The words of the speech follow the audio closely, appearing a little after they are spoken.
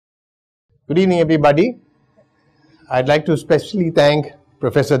Good evening, everybody. I'd like to especially thank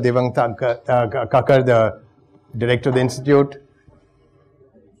Professor Devang Kakar, the Director of the Institute,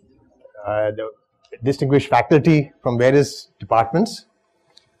 the distinguished faculty from various departments,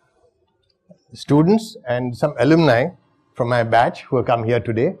 students, and some alumni from my batch who have come here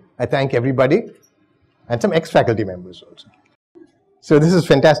today. I thank everybody, and some ex-faculty members also. So this is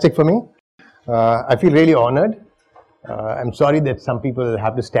fantastic for me. I feel really honored. I'm sorry that some people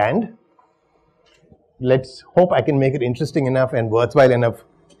have to stand. Let's hope I can make it interesting enough and worthwhile enough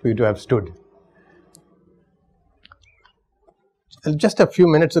for you to have stood. Just a few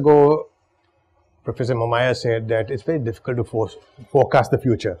minutes ago, Professor Momaya said that it's very difficult to forecast the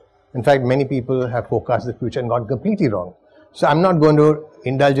future. In fact, many people have forecast the future and got completely wrong. So I'm not going to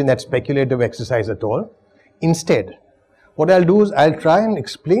indulge in that speculative exercise at all. Instead, what I'll do is I'll try and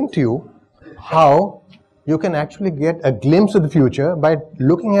explain to you how you can actually get a glimpse of the future by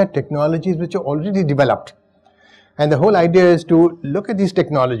looking at technologies which are already developed. And the whole idea is to look at these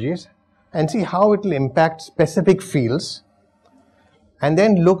technologies and see how it will impact specific fields, and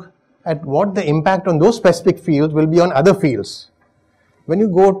then look at what the impact on those specific fields will be on other fields. When you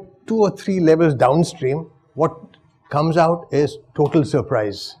go 2 or 3 levels downstream, what comes out is total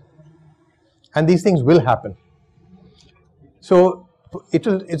surprise. And these things will happen. So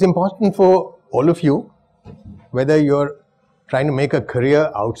it's important for all of you, whether you're trying to make a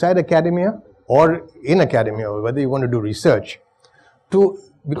career outside academia or in academia, or whether you want to do research,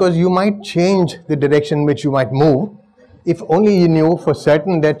 because you might change the direction which you might move if only you knew for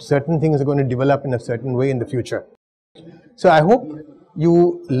certain that certain things are going to develop in a certain way in the future. So I hope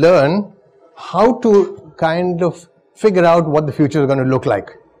you learn how to kind of figure out what the future is going to look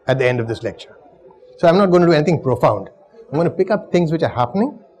like at the end of this lecture. So I'm not going to do anything profound. I'm going to pick up things which are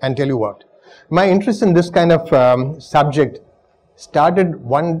happening and tell you what. My interest in this kind of subject started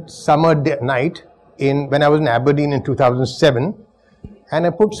one summer night when I was in Aberdeen in 2007, and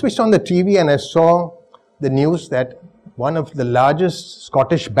I switched on the TV and I saw the news that one of the largest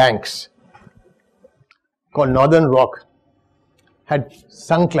Scottish banks, called Northern Rock, had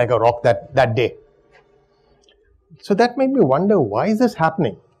sunk like a rock that day. So that made me wonder, why is this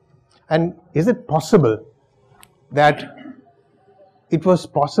happening? And is it possible that it was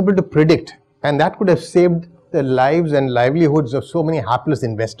possible to predict, and that could have saved the lives and livelihoods of so many hapless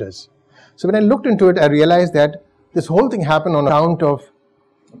investors? So when I looked into it, I realized that this whole thing happened on account of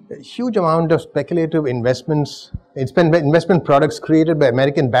a huge amount of speculative investment products created by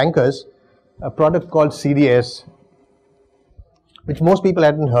American bankers, a product called CDS, which most people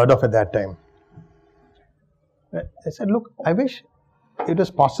hadn't heard of at that time. I said, look, I wish it was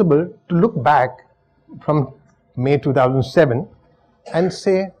possible to look back from May 2007 and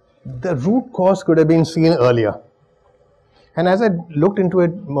say the root cause could have been seen earlier. And as I looked into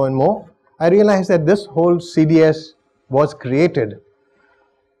it more and more, I realized that this whole CDS was created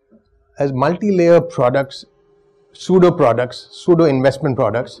as multi-layer products, pseudo investment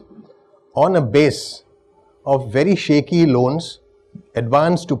products, on a base of very shaky loans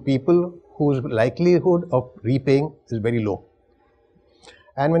advanced to people whose likelihood of repaying is very low.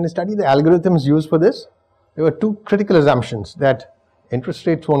 And when you study the algorithms used for this, there were 2 critical assumptions: that interest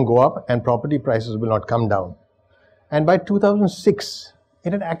rates won't go up and property prices will not come down. And by 2006,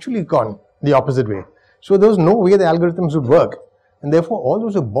 it had actually gone the opposite way. So there was no way the algorithms would work. And therefore, all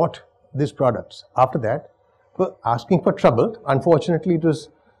those who bought these products after that were asking for trouble. Unfortunately, it was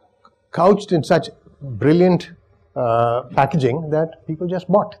couched in such brilliant packaging that people just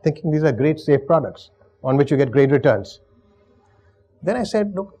bought, thinking these are great, safe products on which you get great returns. Then I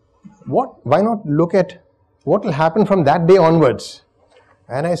said, look, why not look at what will happen from that day onwards?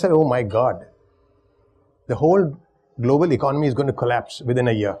 And I said, oh my God, the whole global economy is going to collapse within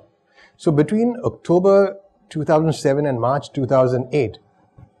a year. So between October 2007 and March 2008,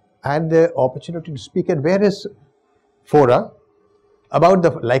 I had the opportunity to speak at various fora about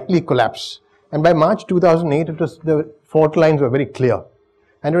the likely collapse. And by March 2008, the fault lines were very clear.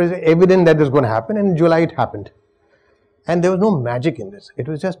 And it was evident that this was going to happen, and in July it happened. And there was no magic in this. It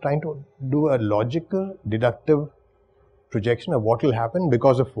was just trying to do a logical, deductive projection of what will happen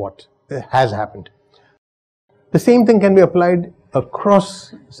because of what has happened. The same thing can be applied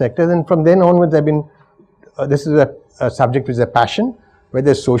across sectors, and from then onwards this is a subject which is a passion,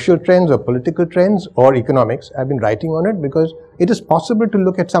 whether it's social trends or political trends or economics. I've been writing on it because it is possible to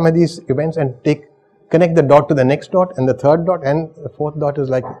look at some of these events and connect the dot to the next dot and the third dot, and the fourth dot is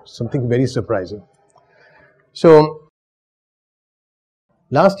like something very surprising. So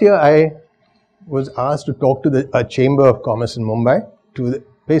last year I was asked to talk to a Chamber of Commerce in Mumbai, to the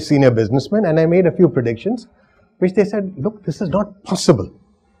very senior businessmen, and I made a few predictions, which they said, look, this is not possible.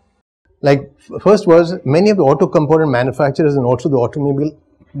 Like, first was many of the auto component manufacturers and also the automobile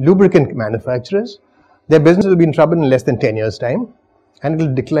lubricant manufacturers, their business will be in trouble in less than 10 years' time, and it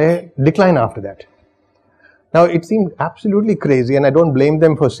will decline after that. Now, it seemed absolutely crazy, and I don't blame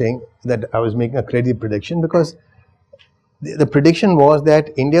them for saying that I was making a crazy prediction, because the prediction was that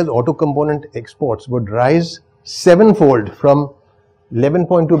India's auto component exports would rise sevenfold from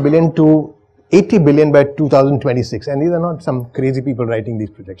 11.2 billion to 80 billion by 2026. And these are not some crazy people writing these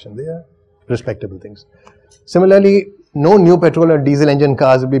projections. They are respectable things. Similarly, no new petrol or diesel engine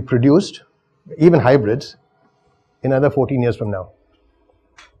cars will be produced, even hybrids, in another 14 years from now.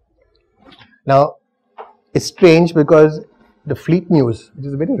 Now, it's strange because the Fleet News, which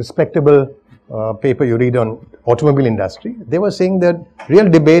is a very respectable paper you read on automobile industry, they were saying that real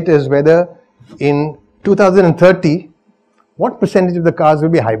debate is whether in 2030, what percentage of the cars will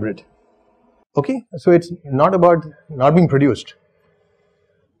be hybrid. Okay, so it's not about not being produced.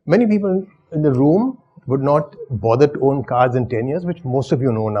 Many people in the room would not bother to own cars in 10 years, which most of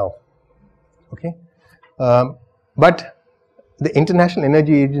you know now. Okay, but the International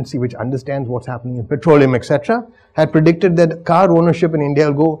Energy Agency, which understands what's happening in petroleum, etc., had predicted that car ownership in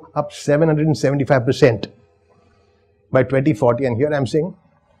India will go up 775% by 2040. And here I'm saying,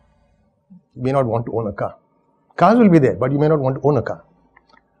 you may not want to own a car. Cars will be there, but you may not want to own a car.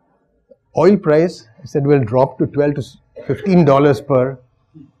 Oil price, I said, will drop to $12 to $15 per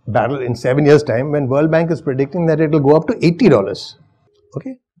barrel in 7 years' time, when World Bank is predicting that it will go up to $80.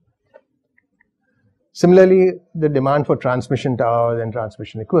 Okay. Similarly, the demand for transmission towers and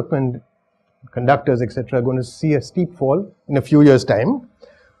transmission equipment, conductors, etc., are going to see a steep fall in a few years' time.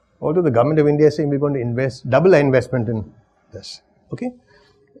 Although the government of India is saying we're going to invest, double our investment in this. Okay.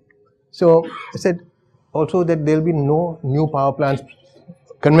 So I said also that there will be no new power plants,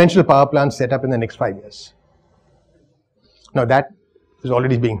 conventional power plants set up in the next 5 years. Now that is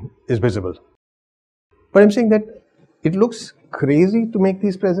already visible. But I'm saying that it looks crazy to make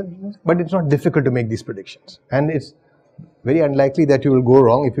these predictions, but it's not difficult to make these predictions. And it's very unlikely that you will go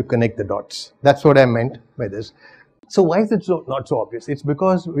wrong if you connect the dots. That's what I meant by this. So why is it not so obvious? It's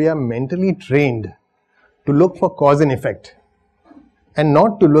because we are mentally trained to look for cause and effect, and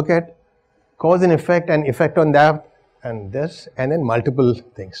not to look at cause and effect on that and this, and then multiple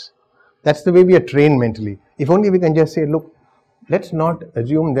things. That's the way we are trained mentally. If only we can just say, look, let's not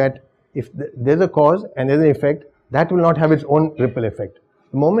assume that if there's a cause and there's an effect, that will not have its own ripple effect.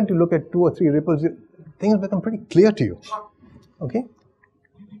 The moment you look at 2 or 3 ripples, things become pretty clear to you. Okay?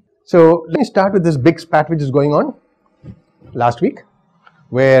 So let me start with this big spat which is going on last week,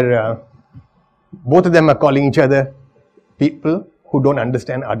 where both of them are calling each other people who don't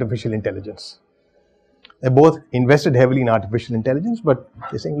understand artificial intelligence. They both invested heavily in artificial intelligence, but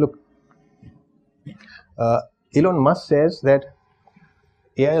they're saying, look, Elon Musk says that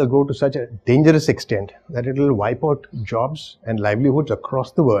AI will grow to such a dangerous extent that it will wipe out jobs and livelihoods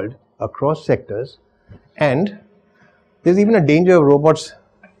across the world, across sectors, and there's even a danger of robots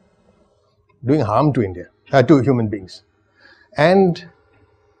doing harm to to human beings. And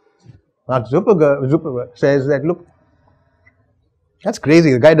Mark Zuckerberg says that, look, that's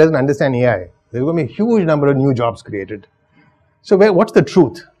crazy. The guy doesn't understand AI. There's going to be a huge number of new jobs created. So what's the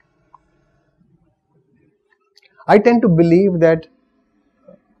truth? I tend to believe that,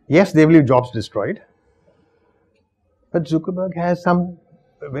 yes, there will be jobs destroyed, but Zuckerberg has some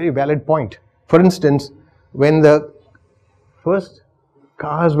very valid point. For instance, when the first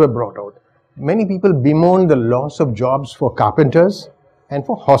cars were brought out, many people bemoaned the loss of jobs for carpenters and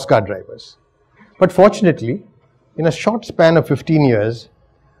for horse car drivers. But fortunately, in a short span of 15 years,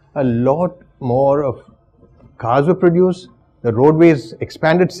 a lot more of cars were produced, the roadways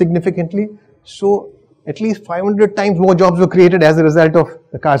expanded significantly, so at least 500 times more jobs were created as a result of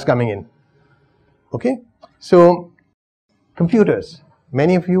the cars coming in. Okay? So, computers.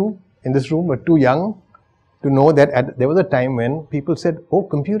 Many of you in this room were too young to know that there was a time when people said, oh,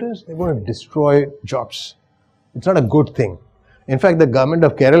 computers, they're going to destroy jobs. It's not a good thing. In fact, the government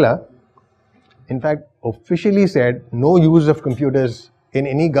of Kerala, officially said no use of computers in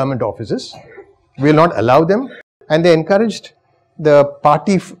any government offices. We will not allow them. And they encouraged the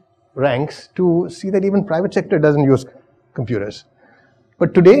party ranks to see that even private sector doesn't use computers.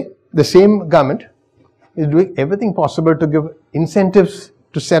 But today, the same government is doing everything possible to give incentives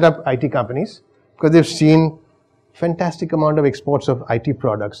to set up IT companies, because they've seen fantastic amount of exports of IT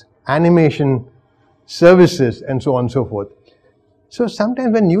products, animation, services, and so on and so forth. So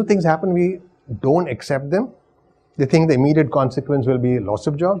sometimes when new things happen, we don't accept them. They think the immediate consequence will be loss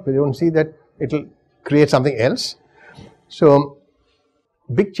of jobs, but they don't see that it will create something else. So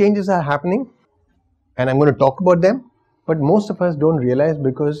big changes are happening, and I'm going to talk about them, but most of us don't realize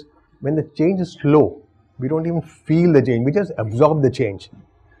because when the change is slow, we don't even feel the change. We just absorb the change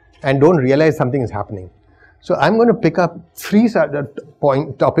and don't realize something is happening. So I'm going to pick up three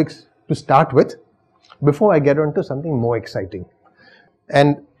topics to start with before I get on to something more exciting.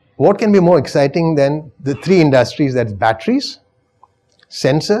 And what can be more exciting than the three industries, that's batteries,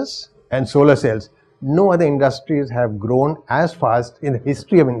 sensors, and solar cells? No other industries have grown as fast in the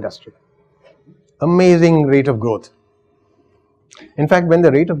history of industry. Amazing rate of growth. In fact, when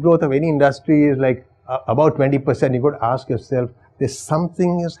the rate of growth of any industry is like about 20%, you got to ask yourself, there's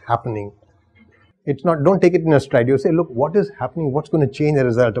something is happening. It's not, don't take it in a stride. You say, look, what is happening? What's going to change as a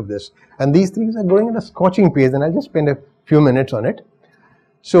result of this? And these things are going at a scorching pace, and I'll just spend a few minutes on it.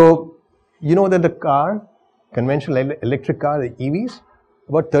 So, you know that the car, conventional electric car, the EVs,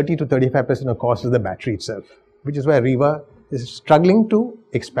 about 30 to 35% of cost is the battery itself, which is why Riva is struggling to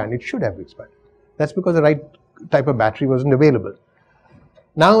expand. It should have expanded. That's because the right type of battery wasn't available.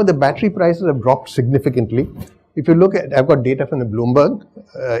 Now the battery prices have dropped significantly. If you look at, I've got data from the Bloomberg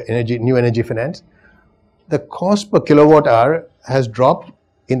New Energy Finance. The cost per kilowatt hour has dropped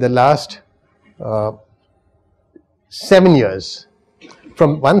in the last 7 years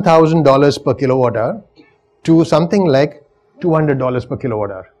from $1,000 per kilowatt hour to something like $200 per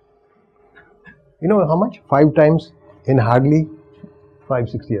kilowatt hour. You know how much? 5 times in hardly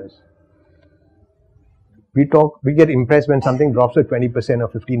 5-6 years. We get impressed when something drops to 20% or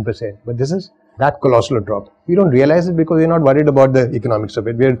 15%, but this is that colossal drop. We don't realize it because we're not worried about the economics of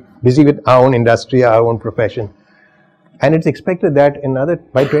it. We're busy with our own industry, our own profession. And it's expected that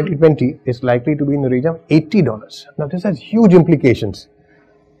by 2020, it's likely to be in the region of $80. Now this has huge implications.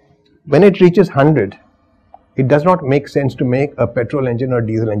 When it reaches 100, it does not make sense to make a petrol engine or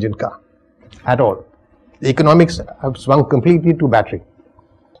diesel engine car at all. The economics have swung completely to battery.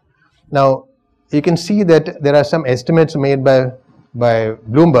 Now, you can see that there are some estimates made by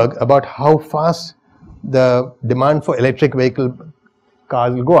Bloomberg about how fast the demand for electric vehicle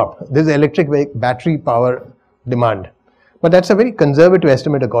cars will go up. This is electric battery power demand. But that's a very conservative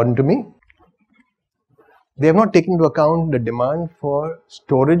estimate according to me. They have not taken into account the demand for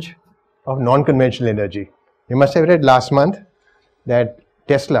storage of non-conventional energy. You must have read last month that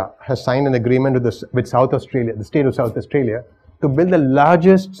Tesla has signed an agreement with South Australia, the state of South Australia, to build the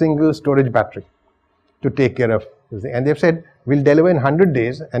largest single storage battery to take care of this thing. And they've said, we'll deliver in 100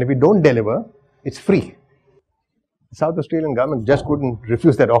 days, and if we don't deliver, it's free. The South Australian government just couldn't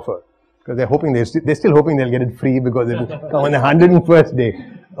refuse that offer because they're still hoping they'll get it free because it'll come on the 101st day.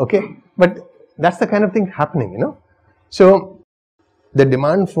 Okay, but that's the kind of thing happening, you know. So the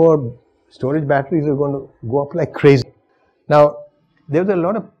demand for storage batteries are going to go up like crazy. Now, there are a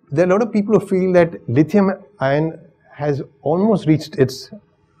lot of people who feel that lithium ion has almost reached its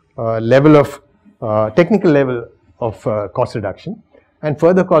technical level of cost reduction, and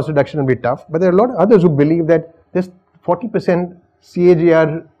further cost reduction will be tough. But there are a lot of others who believe that this 40%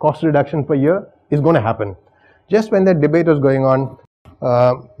 CAGR cost reduction per year is going to happen. Just when that debate was going on,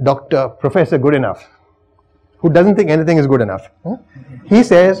 Professor Goodenough, who doesn't think anything is good enough, he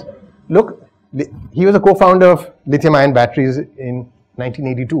says, look, he was a co-founder of lithium-ion batteries in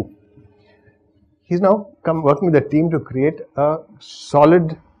 1982. He's now working with a team to create a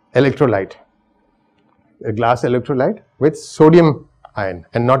solid electrolyte, a glass electrolyte with sodium ion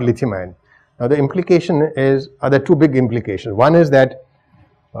and not lithium ion. Now the implication are there two big implications. One is that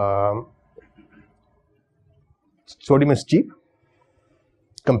sodium is cheap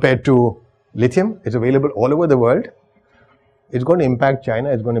compared to lithium. It's available all over the world. It's going to impact China.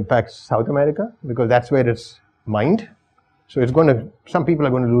 It's going to impact South America because that's where it's mined. So some people are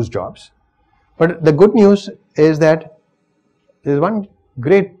going to lose jobs. But the good news is that there's one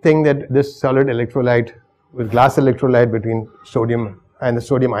great thing that this solid electrolyte with glass electrolyte between sodium and the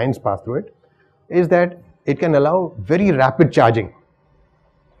sodium ions pass through it, is that it can allow very rapid charging.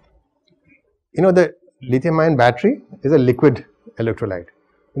 You know, the lithium ion battery is a liquid electrolyte.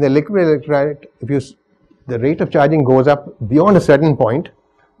 In the liquid electrolyte, the rate of charging goes up beyond a certain point,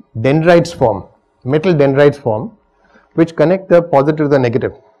 dendrites form, metal dendrites form, which connect the positive to the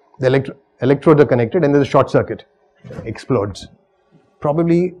negative. The electrodes are connected and there's a short circuit, explodes.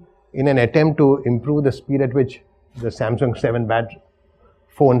 Probably in an attempt to improve the speed at which the Samsung 7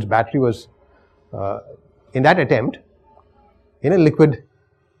 phone's battery was, in that attempt, in a liquid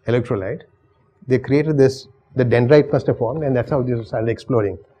electrolyte, they created the dendrite must have formed, and that's how they started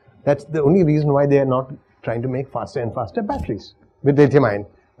exploding. That's the only reason why they are not trying to make faster and faster batteries with lithium ion.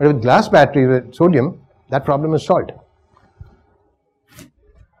 But with glass batteries with sodium, that problem is solved.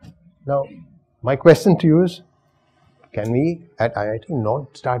 Now, my question to you is, can we at IIT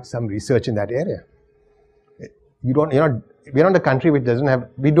not start some research in that area? You're not we're not a country which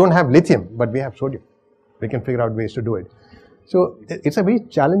we don't have lithium, but we have sodium. We can figure out ways to do it. So it's a very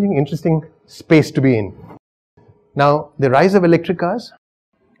challenging, interesting space to be in. Now, the rise of electric cars,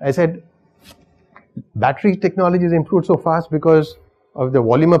 I said, battery technology has improved so fast because of the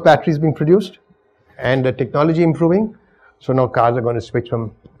volume of batteries being produced and the technology improving. So now cars are going to switch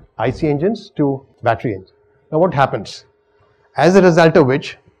from IC engines to battery engines. Now what happens? As a result of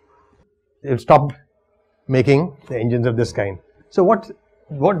which, they'll stop making the engines of this kind. So what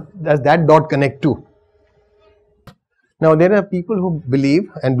does that dot connect to? Now there are people who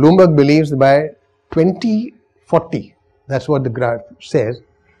believe, and Bloomberg believes, by 2040, that's what the graph says,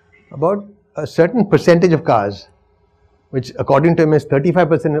 about a certain percentage of cars, which according to him is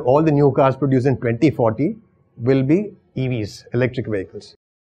 35% of all the new cars produced in 2040, will be EVs, electric vehicles.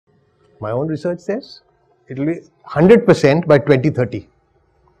 My own research says it will be 100% by 2030.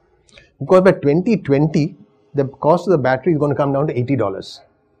 Because by 2020, the cost of the battery is going to come down to $80,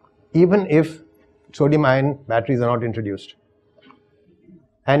 even if sodium ion batteries are not introduced.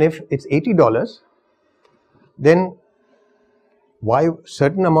 And if it's $80, then why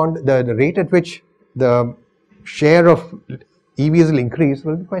certain amount, the rate at which the share of EVs will increase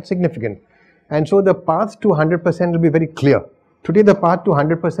will be quite significant. And so the path to 100% will be very clear. Today the path to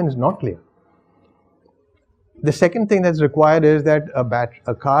 100% is not clear. The second thing that's required is that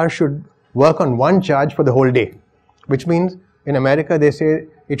a car should work on one charge for the whole day, which means in America they say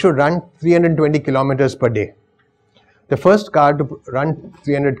it should run 320 kilometers per day. The first car to run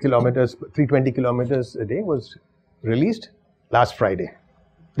 320 kilometers a day was released last Friday,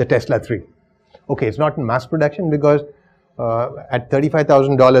 the Tesla 3. Okay, it's not in mass production because at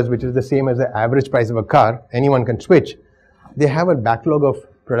 $35,000, which is the same as the average price of a car, anyone can switch. They have a backlog of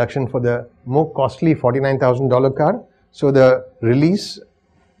production for the more costly $49,000 car. So the release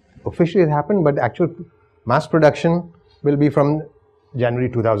officially has happened, but actual mass production will be from January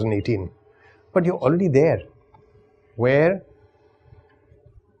 2018. But you're already there, where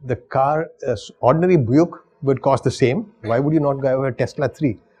the car, ordinary Buick would cost the same. Why would you not go over a Tesla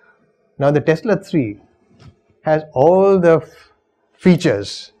 3? Now the Tesla 3 has all the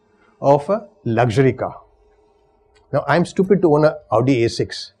features of a luxury car. Now I'm stupid to own an Audi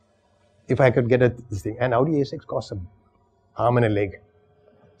A6 if I could get this thing. And Audi A6 costs an arm and a leg.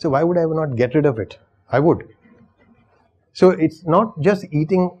 So why would I not get rid of it? I would. So it's not just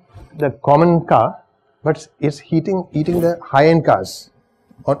eating the common car, but it's eating the high-end cars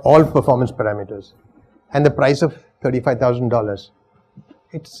on all performance parameters. And the price of $35,000.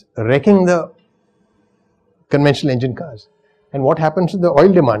 It's wrecking the conventional engine cars. And what happens to the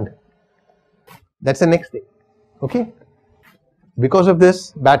oil demand? That's the next thing. Okay? Because of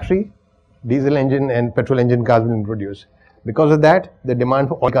this, battery, diesel engine and petrol engine cars will be produced. Because of that, the demand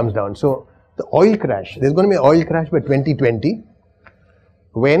for oil comes down. So the oil crash, there's going to be an oil crash by 2020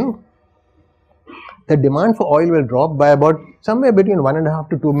 when the demand for oil will drop by about somewhere between 1.5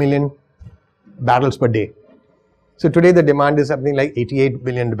 to 2 million barrels per day. So today the demand is something like 88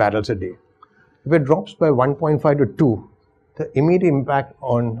 billion barrels a day. If it drops by 1.5 to 2, the immediate impact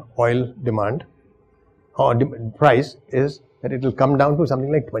on oil demand or price is that it will come down to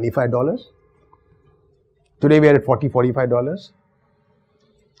something like $25. Today we are at $40, $45.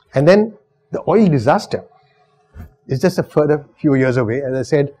 And then the oil disaster is just a further few years away. As I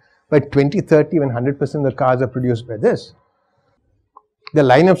said, by 2030, when 100% of the cars are produced by this, the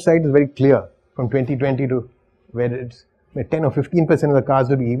line of sight is very clear from 2020 to where it's 10 or 15% of the cars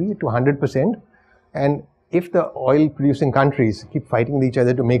will be EV to 100%. And if the oil producing countries keep fighting with each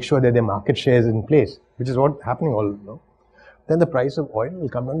other to make sure that their market share is in place, which is what's happening all now, then the price of oil will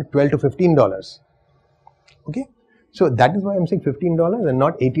come down to $12 to $15. Okay? So that is why I'm saying $15 and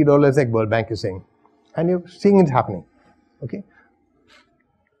not $80 like World Bank is saying. And you're seeing it happening. Okay?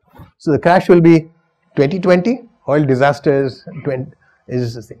 So the crash will be 2020, oil disaster is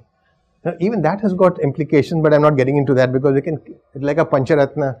the thing. Now even that has got implications, but I'm not getting into that because it's like a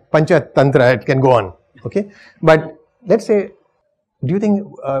panchatantra, it can go on. Okay? But let's say, do you think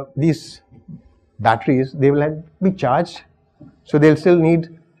these batteries, they will be charged? So they'll still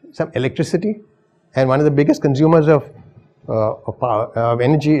need some electricity. And one of the biggest consumers of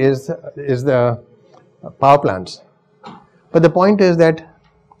energy is the power plants. But the point is that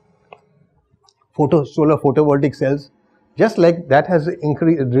solar photovoltaic cells, just like that has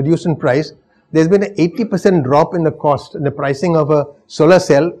reduced in price, there's been an 80% drop in the cost, in the pricing of a solar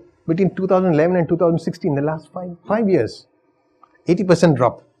cell between 2011 and 2016, the last 5 years. 80%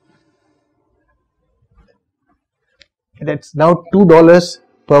 drop. That's now $2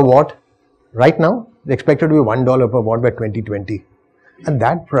 per watt. Right now, they expected to be $1 per watt by 2020. At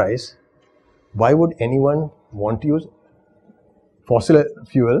that price, why would anyone want to use fossil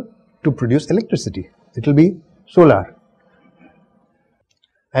fuel to produce electricity. It will be solar.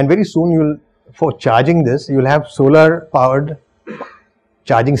 And very soon for charging this, you'll have solar powered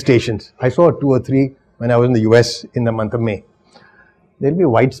charging stations. I saw 2 or 3 when I was in the US in the month of May. They'll be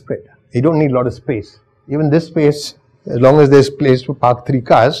widespread. You don't need a lot of space. Even this space, as long as there's place to park 3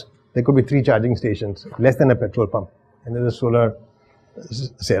 cars, there could be 3 charging stations, less than a petrol pump. And there's a solar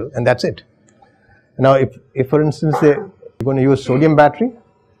cell, and that's it. Now, if for instance, you're going to use sodium battery,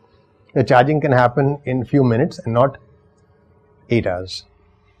 the charging can happen in a few minutes and not 8 hours.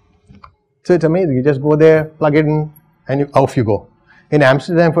 So it's amazing. You just go there, plug it in, and off you go. In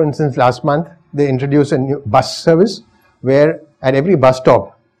Amsterdam, for instance, last month, they introduced a new bus service where at every bus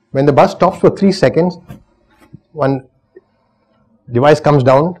stop, when the bus stops for 3 seconds, one device comes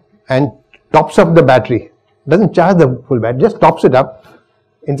down and tops up the battery. It doesn't charge the full battery, just tops it up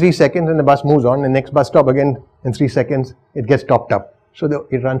in 3 seconds, and the bus moves on. The next bus stop again in 3 seconds, it gets topped up. So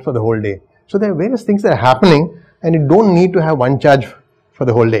it runs for the whole day. So there are various things that are happening, and you don't need to have one charge for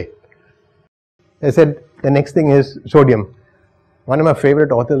the whole day. I said the next thing is sodium. One of my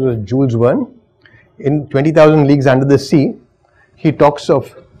favorite authors was Jules Verne. In 20,000 Leagues Under the Sea, he talks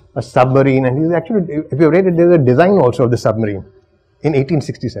of a submarine, and he's actually, if you read it, there's a design also of the submarine in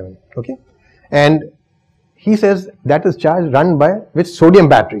 1867. Okay, and he says that is run with sodium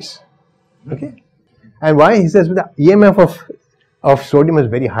batteries. Okay, and why? He says the EMF of sodium is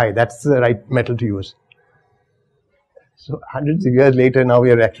very high. That's the right metal to use. So hundreds of years later, now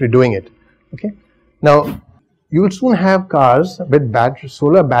we are actually doing it. Okay, now you will soon have cars with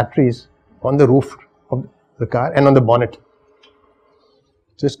solar batteries on the roof of the car and on the bonnet.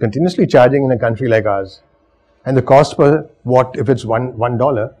 Just continuously charging in a country like ours. And the cost per watt, if it's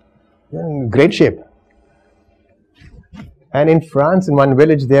 $1, you're in great shape. And in France, in one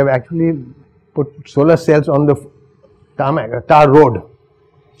village, they have actually put solar cells on the tar road.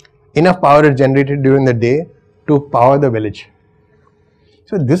 Enough power is generated during the day to power the village.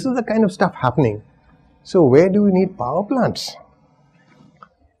 So this is the kind of stuff happening. So where do we need power plants?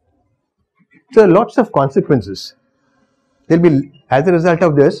 So lots of consequences. There'll be, as a result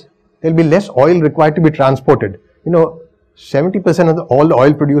of this, there'll be less oil required to be transported. 70% of all the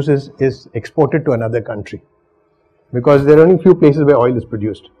oil produced is exported to another country because there are only few places where oil is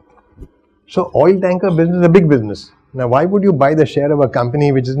produced. So oil tanker business is a big business. Now why would you buy the share of a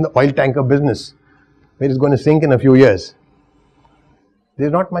company which is in the oil tanker business, where it's going to sink in a few years?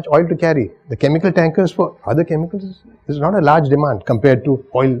 There's not much oil to carry. The chemical tankers for other chemicals is not a large demand compared to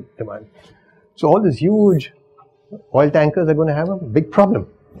oil demand. So all these huge oil tankers are going to have a big problem.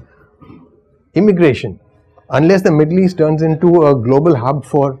 Immigration. Unless the Middle East turns into a global hub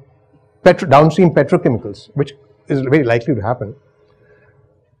for downstream petrochemicals, which is very likely to happen,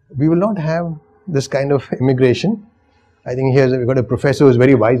 we will not have this kind of immigration. I think we've got a professor who's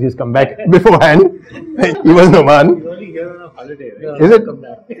very wise. He's come back beforehand. He was no man. He's only here on a holiday, right? Is it?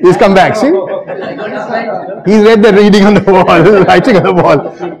 He's come back, see? He's read the reading on the wall, writing on the wall.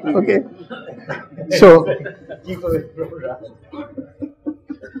 Okay.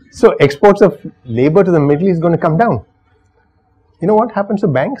 So exports of labor to the Middle East is going to come down. You know what happens to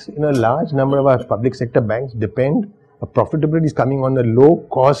banks? A large number of our public sector banks depend, profitability is coming on the low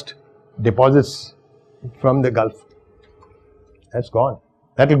cost deposits from the Gulf. That's gone.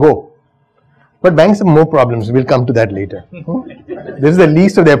 That'll go. But banks have more problems. We'll come to that later. This is the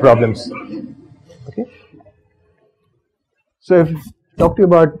least of their problems. Okay. So if I talk to you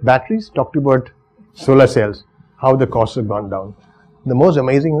about batteries, talk to you about solar cells, how the costs have gone down. The most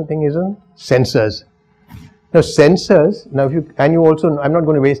amazing thing is sensors. Now sensors, I'm not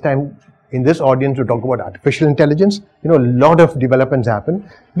going to waste time in this audience to talk about artificial intelligence. A lot of developments happen.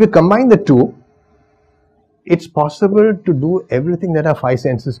 If you combine the two, it's possible to do everything that our 5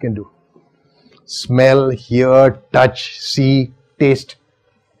 senses can do. Smell, hear, touch, see, taste.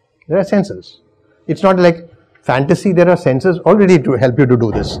 There are sensors. It's not like fantasy. There are sensors already to help you to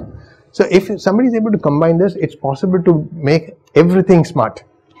do this. So if somebody is able to combine this, it's possible to make everything smart.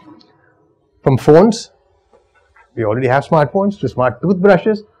 From phones, we already have smartphones, to smart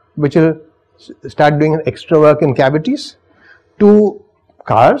toothbrushes, which will start doing extra work in cavities, to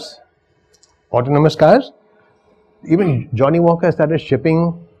cars, autonomous cars. Even Johnny Walker started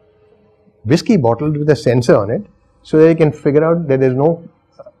shipping whiskey bottles with a sensor on it, so that you can figure out that there's no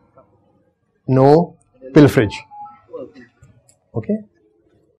pilferage. Okay.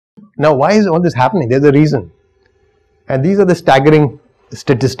 Now, why is all this happening? There's a reason, and these are the staggering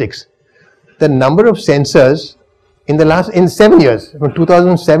statistics. The number of sensors in 7 years, from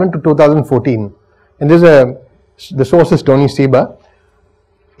 2007 to 2014, and the source is Tony Seba.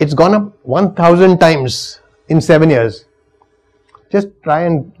 It's gone up 1,000 times in 7 years. Just try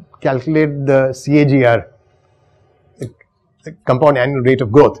and calculate the CAGR, the compound annual rate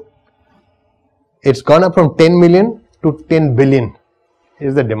of growth. It's gone up from 10 million to 10 billion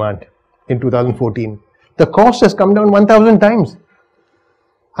is the demand in 2014. The cost has come down 1,000 times.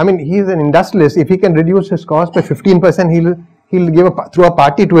 I mean, he's an industrialist. If he can reduce his cost by 15%, he'll give throw a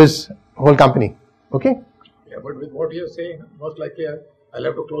party to his whole company. Okay? Yeah, but with what you're saying, most likely I'll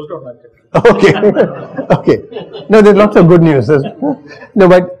have to close down my company. Okay. Okay. No, there's lots of good news. No,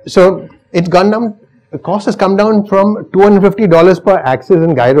 but so it's gone down. The cost has come down from $250 per axis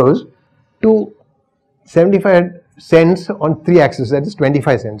in gyros to 75 cents on 3 axes. That is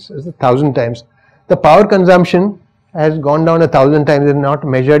 25 cents. It's 1,000 times. The power consumption has gone down 1,000 times. It's not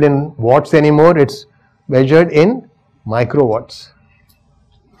measured in watts anymore. It's measured in microwatts.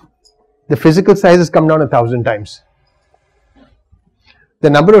 The physical size has come down 1,000 times. The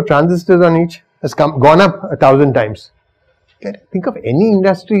number of transistors on each has gone up 1,000 times. Can you think of any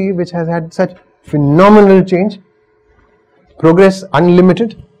industry which has had such phenomenal change? Progress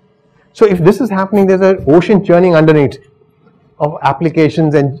unlimited. So if this is happening, there's an ocean churning underneath of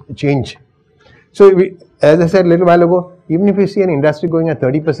applications and change. So as I said a little while ago, even if you see an industry going at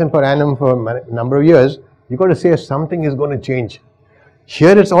 30% per annum for a number of years, you've got to say something is going to change.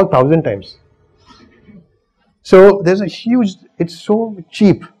 Here it's all 1,000 times. So there's a huge, it's so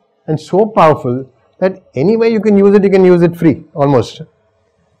cheap and so powerful that anywhere you can use it free, almost.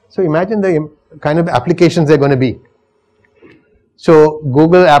 So imagine the kind of applications they're going to be. So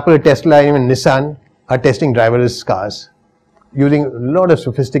Google, Apple, Tesla, even Nissan are testing driverless cars using a lot of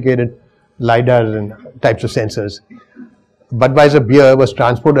sophisticated LiDARs and types of sensors. Budweiser beer was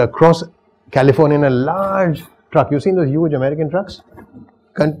transported across California in a large truck. You've seen those huge American trucks?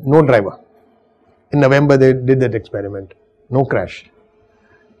 No driver. In November, they did that experiment. No crash.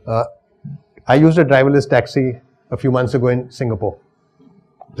 I used a driverless taxi a few months ago in Singapore.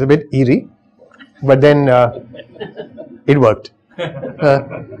 It's a bit eerie, but then it worked.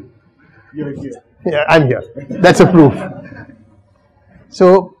 You're here. Yeah, I'm here. That's a proof.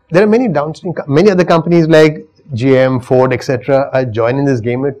 So there are many many other companies like GM, Ford, etc. are joining this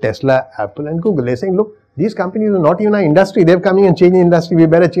game with Tesla, Apple, and Google. They're saying, look, these companies are not even our industry. They're coming and changing the industry. We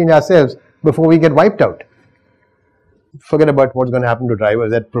better change ourselves before we get wiped out. Forget about what's going to happen to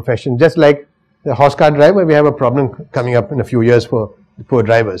drivers, that profession. Just like the horse car driver, we have a problem coming up in a few years for poor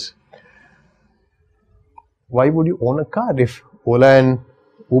drivers. Why would you own a car if Ola and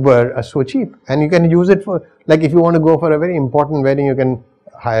Uber are so cheap? And you can use it for, like if you want to go for a very important wedding, you can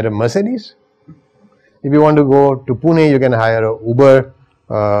hire a Mercedes. If you want to go to Pune, you can hire a Uber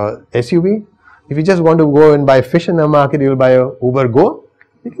SUV. If you just want to go and buy fish in the market, you'll buy a Uber Go.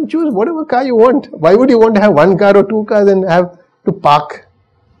 You can choose whatever car you want. Why would you want to have one car or two cars and have to park,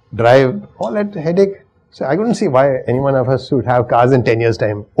 drive, all that headache? So I couldn't see why any one of us should have cars in 10 years'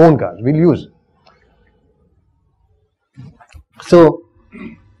 time, own cars, we'll use. So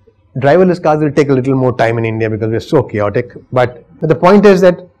driverless cars will take a little more time in India because we're so chaotic. But the point is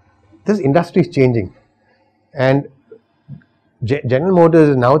that this industry is changing. And General Motors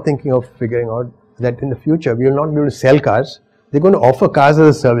is now thinking of figuring out that in the future we will not be able to sell cars. They're going to offer cars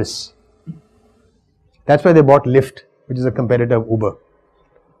as a service. That's why they bought Lyft, which is a competitor of Uber.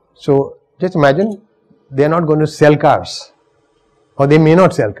 So just imagine they're not going to sell cars, or they may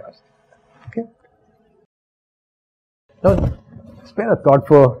not sell cars. Okay. Now, spare a thought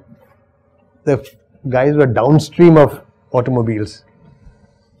for the guys who are downstream of automobiles.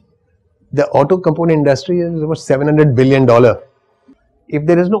 The auto component industry is about $700 billion. If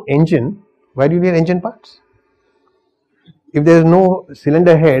there is no engine, why do you need engine parts? If there is no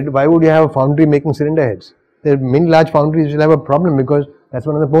cylinder head, why would you have a foundry making cylinder heads? There are many large foundries which will have a problem because that's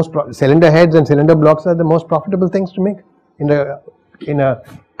one of the most cylinder heads and cylinder blocks are the most profitable things to make in a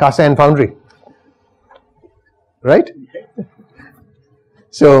casa and foundry, right?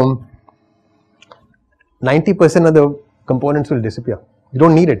 So 90% of the components will disappear. You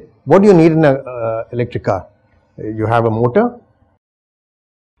don't need it. What do you need in an electric car? You have a motor,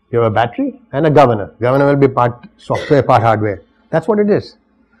 you have a battery, and a governor. Governor will be part software, part hardware. That's what it is.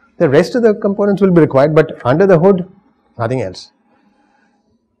 The rest of the components will be required, but under the hood, nothing else.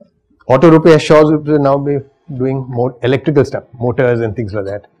 Auto repair shops will now be doing more electrical stuff, motors and things like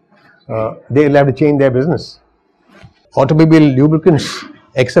that. They will have to change their business. Automobile lubricants,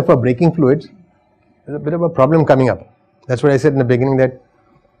 except for braking fluids, there's a bit of a problem coming up. That's what I said in the beginning, that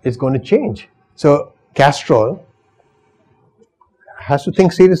it's going to change. So Castrol has to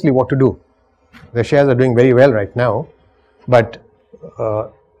think seriously what to do. Their shares are doing very well right now, but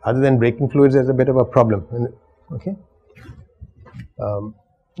other than braking fluids, there's a bit of a problem. Okay.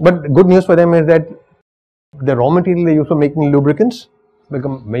 But good news for them is that the raw material they use for making lubricants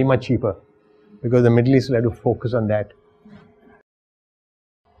become very much cheaper because the Middle East will have to focus on that.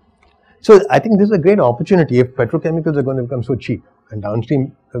 So I think this is a great opportunity. If petrochemicals are going to become so cheap and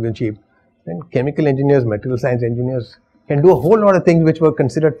downstream are going to be cheap, then chemical engineers, material science engineers can do a whole lot of things which were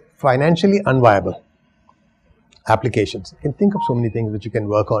considered financially unviable applications. You can think of so many things which you can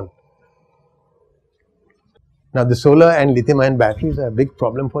work on. Now the solar and lithium-ion batteries are a big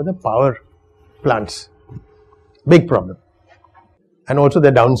problem for the power plants. Big problem. And also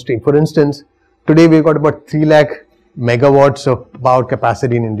the downstream. For instance, today we've got about 3 lakh megawatts of power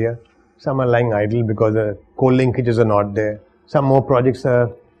capacity in India. Some are lying idle because the coal linkages are not there. Some more projects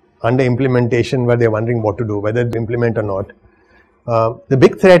are under implementation where they're wondering what to do, whether to implement or not. The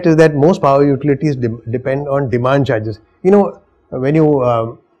big threat is that most power utilities depend on demand charges. You know, when you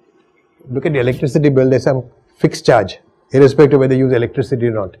look at the electricity bill, there's some fixed charge, irrespective of whether you use electricity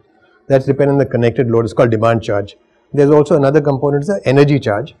or not. That's dependent on the connected load. It's called demand charge. There's also another component, the energy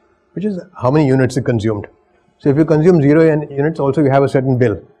charge, which is how many units are consumed. So if you consume 0 units, also you have a certain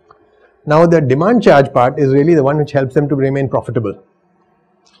bill. Now the demand charge part is really the one which helps them to remain profitable.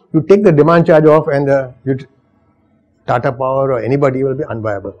 You take the demand charge off and the Tata Power or anybody will be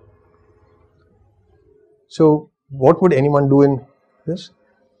unviable. So what would anyone do in this?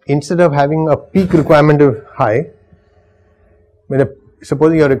 Instead of having a peak requirement of high,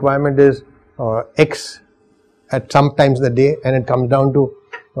 supposing your requirement is X at some times in the day and it comes down to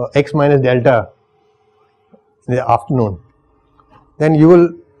X minus delta in the afternoon, then you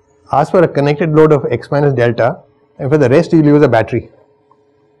will ask for a connected load of X minus delta, and for the rest you will use a battery.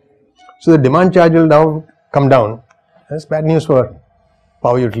 So the demand charge will now come down. That's bad news for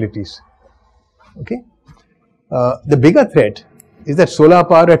power utilities. Okay. The bigger threat is that solar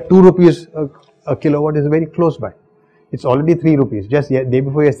power at 2 rupees a kilowatt is very close by. It's already 3 rupees. Just the day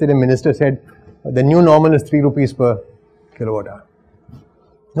before yesterday, the minister said the new normal is 3 rupees per kilowatt hour.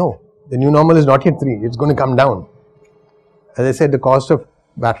 No, the new normal is not yet 3. It's going to come down. As I said, the cost of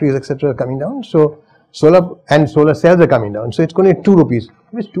batteries, etc., are coming down. So solar cells are coming down. So it's going to be 2 rupees.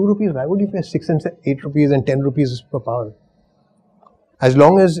 If it's 2 rupees, why would you pay 6 and 8 rupees and 10 rupees per power? As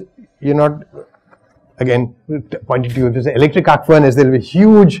long as you're not, again, pointing to you, if it's an electric arc furnace, there will be a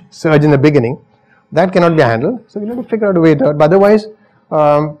huge surge in the beginning. That cannot be handled. So you'll have to figure out a way to it. But otherwise,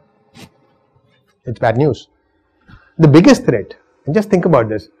 it's bad news. The biggest threat, and just think about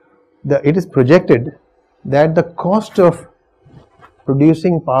this, it is projected that the cost of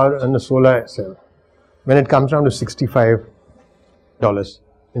producing power on the solar cell, when it comes down to $65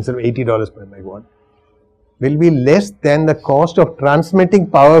 instead of $80 per megawatt, will be less than the cost of transmitting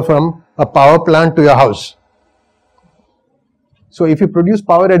power from a power plant to your house. So if you produce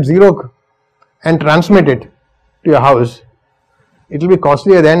power at 0 and transmit it to your house, it will be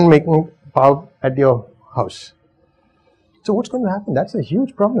costlier than making power at your house. So what's going to happen? That's a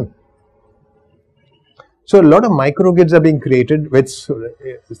huge problem. So a lot of microgrids are being created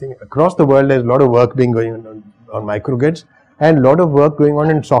across the world. There's a lot of work being going on microgrids, and a lot of work going on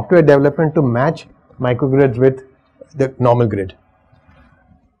in software development to match microgrids with the normal grid.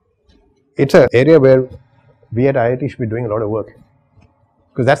 It's an area where we at IIT should be doing a lot of work,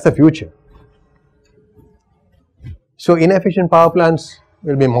 because that's the future. So inefficient power plants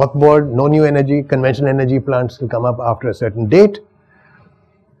will be mothballed. No new energy, conventional energy plants will come up after a certain date.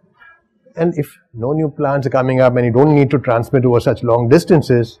 And if no new plants are coming up and you don't need to transmit over such long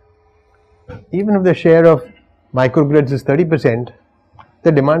distances, even if the share of microgrids is 30%,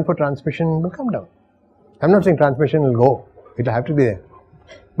 the demand for transmission will come down. I'm not saying transmission will go, it will have to be there,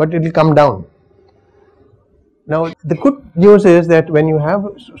 but it will come down. Now, the good news is that when you have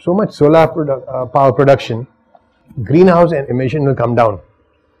so much solar power production, greenhouse emission will come down.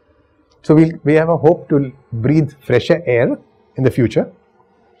 So we have a hope to breathe fresher air in the future,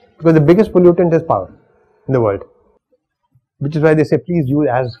 because the biggest pollutant is power in the world, which is why they say please use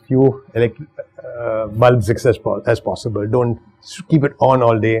as few bulbs as possible. Don't keep it on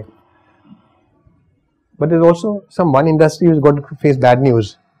all day. But there's also one industry who's got to face bad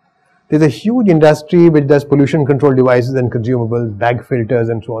news. There's a huge industry which does pollution control devices and consumables, bag filters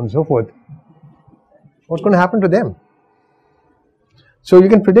and so on and so forth. What's going to happen to them? So you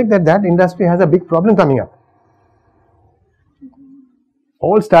can predict that industry has a big problem coming up.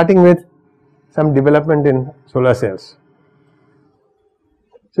 All starting with some development in solar cells.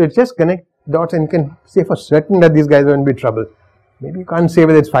 So it's just connect dots and you can say for certain that these guys are going to be trouble. Maybe you can't say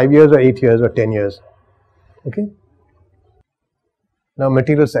whether it's 5 years or 8 years or 10 years. Okay. Now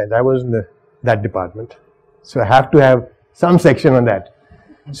material science, I was in that department. So I have to have some section on that.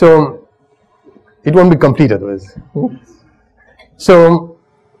 So it won't be complete otherwise. So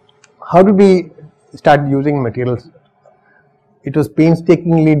how do we start using materials. It was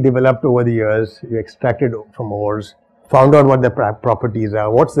painstakingly developed over the years. You extracted from ores, found out what the properties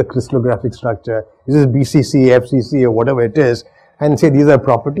are, what's the crystallographic structure, is this BCC, FCC, or whatever it is, and say these are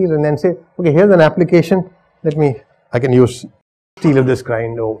properties, and then say, okay, here's an application. I can use steel of this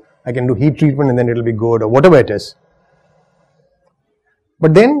kind, or I can do heat treatment and then it'll be good, or whatever it is.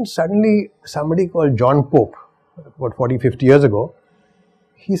 But then suddenly somebody called John Pope, about 40, 50 years ago,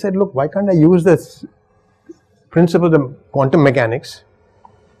 he said, look, why can't I use this principle of quantum mechanics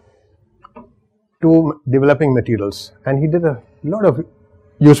to developing materials? And he did a lot of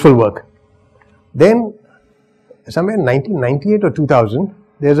useful work. Then somewhere in 1998 or 2000,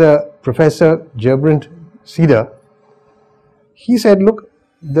 there's a professor, Gerbrand Cedar. He said, look,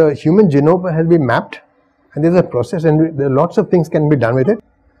 the human genome has been mapped and there's a process and there are lots of things can be done with it.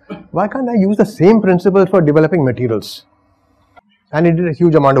 Why can't I use the same principles for developing materials? And he did a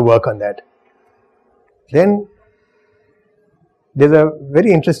huge amount of work on that. Then there's a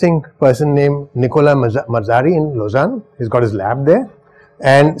very interesting person named Nicola Mazzari in Lausanne. He's got his lab there.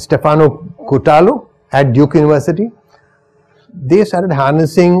 And Stefano Cutalo at Duke University. They started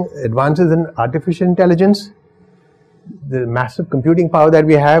harnessing advances in artificial intelligence, the massive computing power that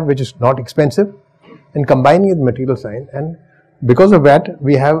we have, which is not expensive, and combining it with material science. And because of that,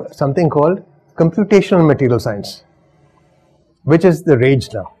 we have something called computational material science, which is the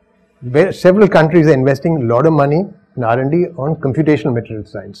rage now. Where several countries are investing a lot of money in R&D on computational material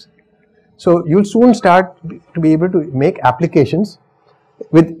science. So you'll soon start to be able to make applications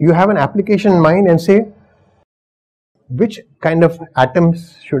with, you have an application in mind and say, which kind of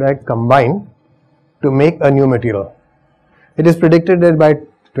atoms should I combine to make a new material? It is predicted that by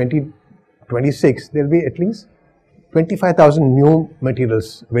 2026, there will be at least 25,000 new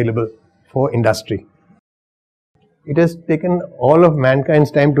materials available for industry. It has taken all of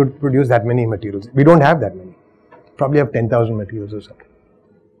mankind's time to produce that many materials. We don't have that many. Probably have 10,000 materials or something,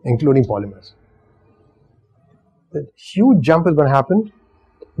 including polymers. The huge jump is going to happen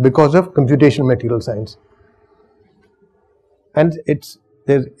because of computational material science. And in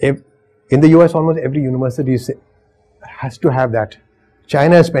the US, almost every university has to have that.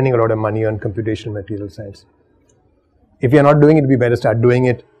 China is spending a lot of money on computational material science. If you're not doing it, we better start doing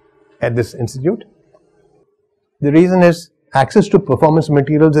it at this institute. The reason is access to performance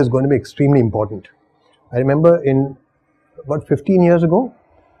materials is going to be extremely important. I remember in about 15 years ago,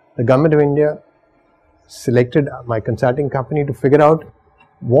 the government of India selected my consulting company to figure out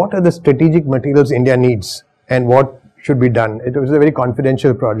what are the strategic materials India needs and what should be done. It was a very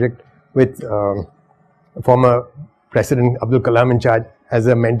confidential project with former President Abdul Kalam in charge as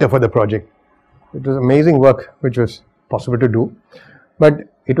a mentor for the project. It was amazing work which was possible to do.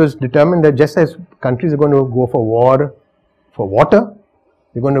 But it was determined that just as countries are going to go for war for water,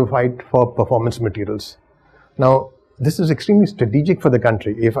 they're going to fight for performance materials. Now, this is extremely strategic for the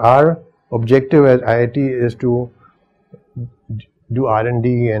country. If our objective as IIT is to do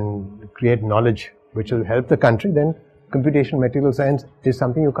R&D and create knowledge which will help the country, then computational material science is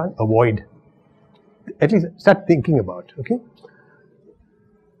something you can't avoid. At least start thinking about, okay?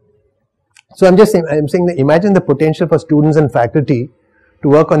 So I'm saying that imagine the potential for students and faculty to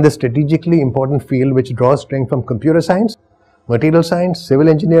work on this strategically important field which draws strength from computer science, material science, civil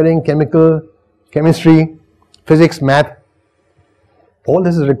engineering, chemistry, physics, math. All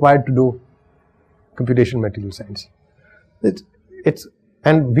this is required to do computational material science.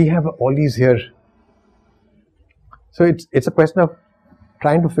 And we have all these here. So it's a question of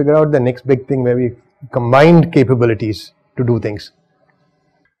trying to figure out the next big thing where we combined capabilities to do things.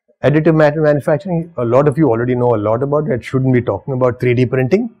 Additive matter manufacturing, a lot of you already know a lot about it. I shouldn't be talking about 3D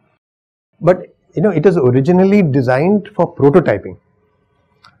printing. But it was originally designed for prototyping.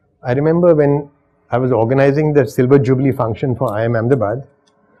 I remember when I was organizing the Silver Jubilee function for IIM Ahmedabad,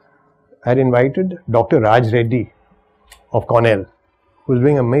 I had invited Dr. Raj Reddy of Cornell, who was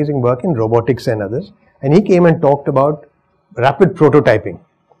doing amazing work in robotics and others. And he came and talked about rapid prototyping.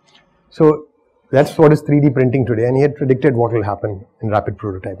 So that's what is 3D printing today. And he had predicted what will happen in rapid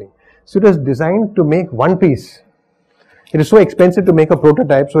prototyping. So it was designed to make one piece. It is so expensive to make a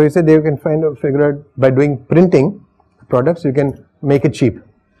prototype. So he said they can figure out by doing printing products, you can make it cheap.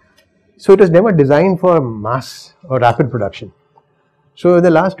 So it was never designed for mass or rapid production. So in the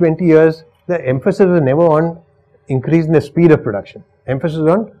last 20 years, the emphasis was never on increasing the speed of production. Emphasis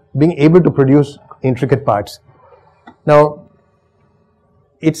on being able to produce intricate parts. Now,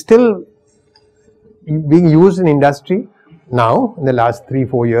 it's still being used in industry now in the last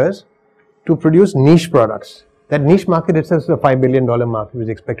 3-4 years to produce niche products. That niche market itself is a $5 billion market, which is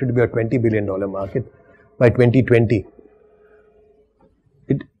expected to be a $20 billion market by 2020.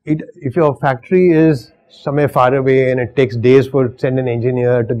 if your factory is somewhere far away and it takes days for send an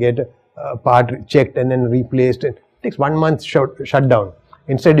engineer to get a part checked and then replaced, it takes 1 month shut down.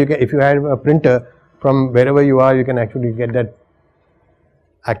 Instead, if you have a printer from wherever you are, you can actually get that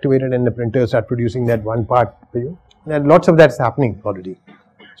activated and the printer start producing that one part for you. And lots of that's happening already.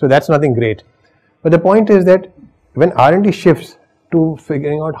 So that's nothing great. But the point is that when R&D shifts to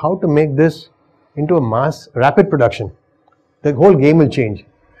figuring out how to make this into a mass rapid production, the whole game will change.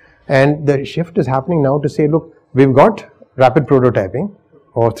 And the shift is happening now to say, look, we've got rapid prototyping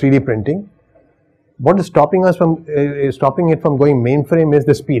or 3D printing. What is stopping us from stopping it from going mainframe is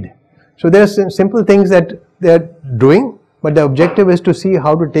the speed. So there's some simple things that they're doing, but the objective is to see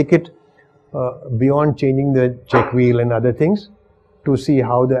how to take it beyond changing the check wheel and other things to see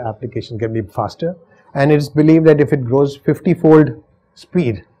how the application can be faster. And it's believed that if it grows 50-fold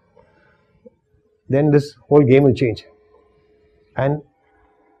speed, then this whole game will change. And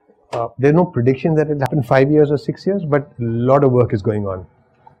there's no prediction that it will happen 5 years or 6 years, but a lot of work is going on.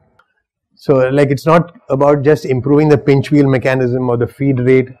 So like it's not about just improving the pinch wheel mechanism or the feed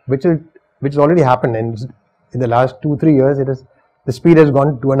rate, which has already happened, and in the last 2-3 years the speed has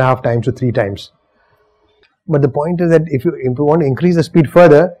gone 2.5 times to 3 times. But the point is that if you want to increase the speed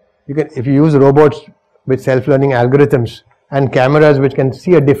further, you can, if you use robots with self-learning algorithms and cameras which can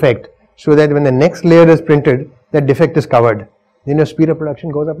see a defect, so that when the next layer is printed, that defect is covered, then your speed of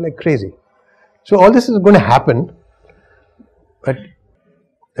production goes up like crazy. So all this is going to happen, but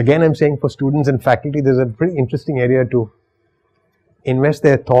again I'm saying for students and faculty, there's a pretty interesting area to invest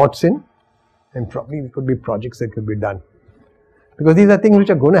their thoughts in, and probably there could be projects that could be done. Because these are things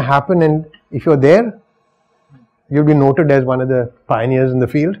which are going to happen, and if you're there, you'll be noted as one of the pioneers in the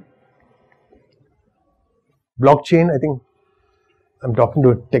field. Blockchain, I think I'm talking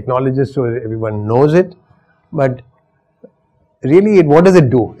to technologists so everyone knows it, but really what does it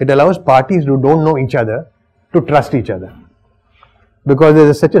do? It allows parties who don't know each other to trust each other. Because there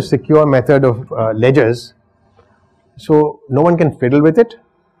is such a secure method of ledgers, so no one can fiddle with it.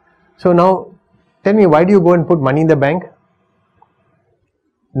 So now, tell me, why do you go and put money in the bank,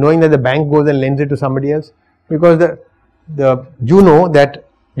 knowing that the bank goes and lends it to somebody else? Because you know that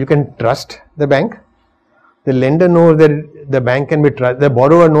you can trust the bank. The lender knows that the bank can be trusted. The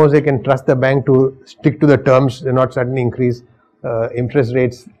borrower knows they can trust the bank to stick to the terms and not suddenly increase interest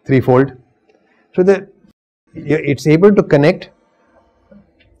rates 3-fold. So it's able to connect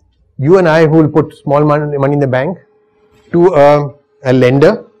you and I, who will put small money in the bank, to a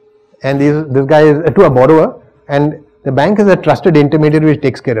lender, and this guy is to a borrower, and the bank is a trusted intermediary which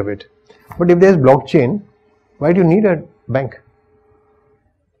takes care of it. But if there's blockchain, why do you need a bank?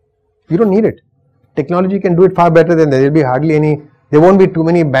 You don't need it. Technology can do it far better than that. There won't be too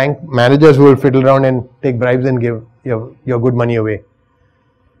many bank managers who will fiddle around and take bribes and give your good money away.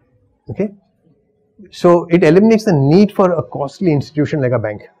 Okay? So it eliminates the need for a costly institution like a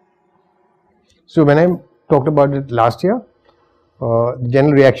bank. So when I talked about it last year, the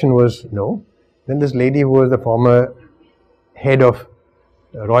general reaction was no. Then this lady who was the former head of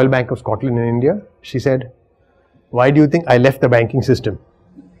Royal Bank of Scotland in India, she said, "Why do you think I left the banking system?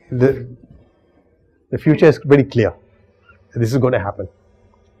 The future is very clear. This is going to happen."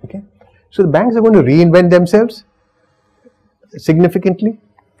 Okay, so the banks are going to reinvent themselves significantly.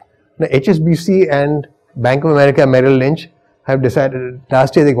 Now, HSBC and Bank of America Merrill Lynch have decided,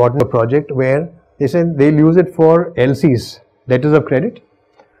 last year they got into a project where they said they'll use it for LCs, letters of credit,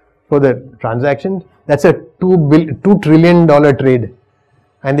 for the transaction. That's a $2 trillion trade,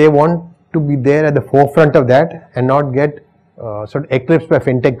 and they want to be there at the forefront of that and not get sort of eclipsed by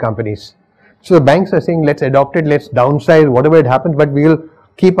fintech companies. So the banks are saying, let's adopt it, let's downsize, whatever it happens, but we'll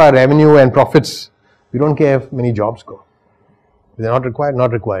keep our revenue and profits. We don't care if many jobs go. They're not required,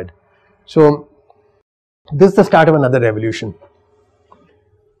 not required. So this is the start of another revolution.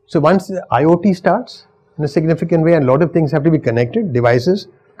 So once the IoT starts in a significant way, and a lot of things have to be connected, devices,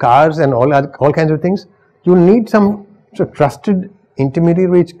 cars, and all kinds of things, you need some sort of trusted intermediary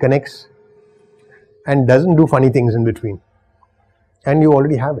which connects and doesn't do funny things in between. And you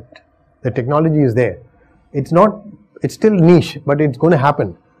already have it. The technology is there. It's still niche, but it's going to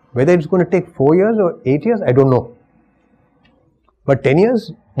happen. Whether it's going to take 4 years or 8 years, I don't know. But 10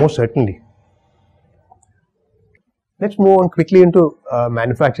 years, most certainly. Let's move on quickly into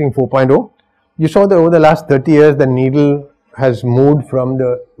manufacturing 4.0. You saw that over the last 30 years, the needle has moved from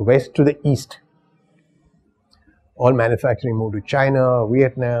the west to the east. All manufacturing moved to China,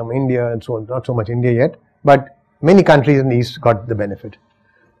 Vietnam, India, and so on. Not so much India yet, but many countries in the east got the benefit.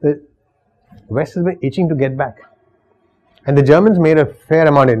 The west has been itching to get back. And the Germans made a fair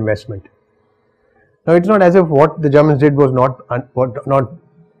amount of investment. Now, it's not as if what the Germans did was not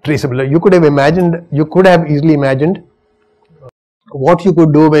traceable. You could have easily imagined what you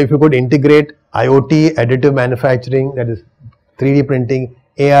could do if you could integrate IoT, additive manufacturing, that is 3D printing,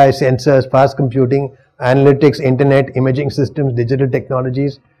 AI, sensors, fast computing, analytics, internet, imaging systems, digital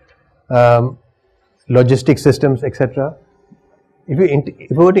technologies, logistics systems, etc. If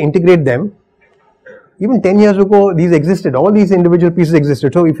you were to integrate them, even 10 years ago, these existed. All these individual pieces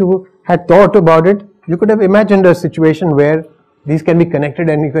existed. So if you had thought about it, you could have imagined a situation where these can be connected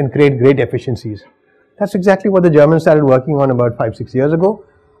and you can create great efficiencies. That's exactly what the Germans started working on about 5-6 years ago.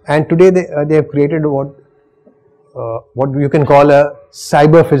 And today they have created what you can call a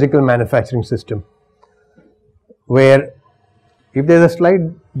cyber physical manufacturing system, where if there's a slight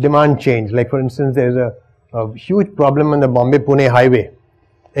demand change, like for instance, there's a huge problem on the Bombay-Pune highway,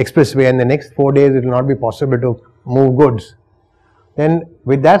 expressway, and the next 4 days it will not be possible to move goods. Then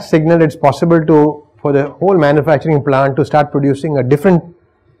with that signal, it's possible for the whole manufacturing plant to start producing a different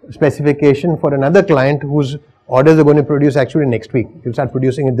specification for another client whose orders are going to produce actually next week. You'll start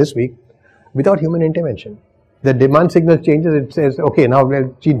producing it this week without human intervention. The demand signal changes, it says, okay, now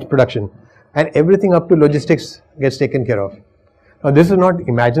we'll change production. And everything up to logistics gets taken care of. Now this is not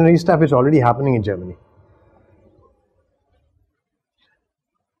imaginary stuff, it's already happening in Germany.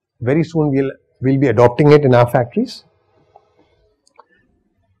 Very soon we'll be adopting it in our factories.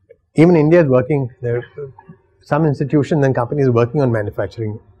 Even India is working, there are some institutions and companies working on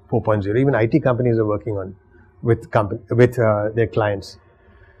manufacturing 4.0. Even IT companies are working on with their clients.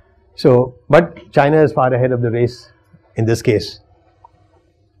 So, but China is far ahead of the race in this case.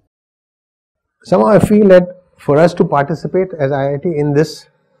 Somehow I feel that for us to participate as IIT in this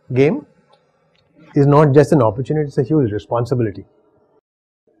game is not just an opportunity, it's a huge responsibility.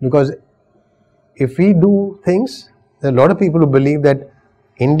 Because if we do things, there are a lot of people who believe that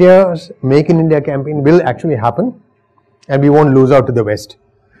India's Make in India campaign will actually happen and we won't lose out to the West.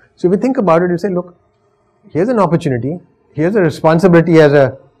 So if you think about it, you say, look, here's an opportunity, here's a responsibility as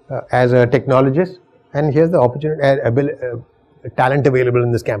a technologist, and here's the opportunity, talent available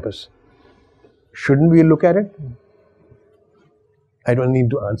in this campus. Shouldn't we look at it? I don't need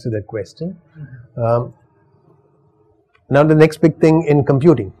to answer that question. Now the next big thing in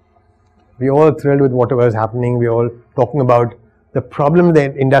computing. We're all thrilled with whatever is happening. We're all talking about the problem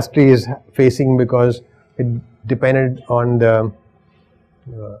that industry is facing because it depended on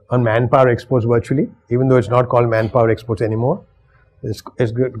manpower exports virtually, even though it's not called manpower exports anymore. It's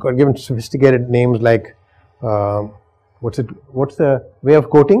got given sophisticated names like what's the way of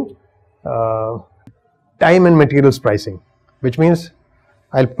quoting? Time and materials pricing, which means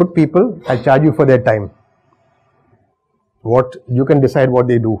I'll charge you for their time. You can decide what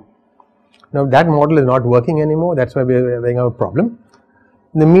they do. Now that model is not working anymore. That's why we're having a problem.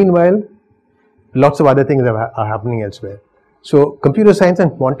 In the meanwhile, lots of other things are happening elsewhere. So computer science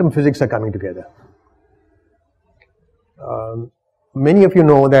and quantum physics are coming together. Many of you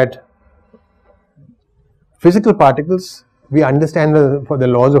know that physical particles, we understand for the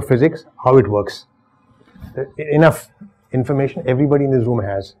laws of physics, how it works. Enough information everybody in this room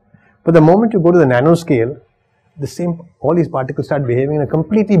has. But the moment you go to the nanoscale, all these particles start behaving in a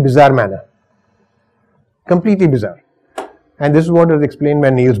completely bizarre manner. Completely bizarre. And this is what was explained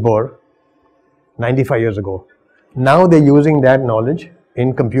by Niels Bohr 95 years ago. Now they're using that knowledge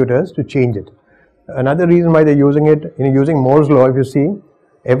in computers to change it. Another reason why they're using it, using Moore's law, if you see,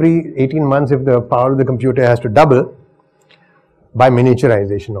 every 18 months if the power of the computer has to double, by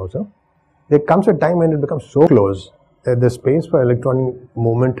miniaturization also, there comes a time when it becomes so close that the space for electronic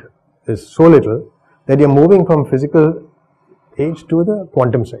movement is so little that you're moving from physical age to the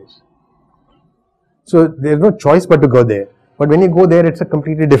quantum size. So there's no choice but to go there. But when you go there, it's a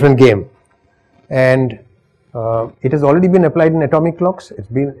completely different game. And it has already been applied in atomic clocks. It's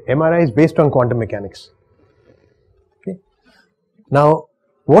been MRI is based on quantum mechanics. Okay. Now,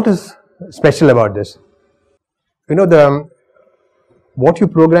 what is special about this? What you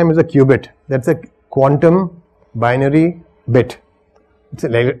program is a qubit. That's a quantum binary bit. It's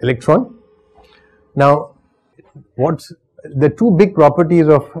an electron. Now, what's the two big properties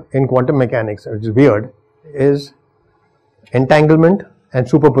in quantum mechanics, which is weird, is entanglement and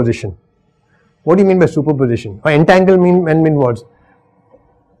superposition. What do you mean by superposition? Or entanglement mean what?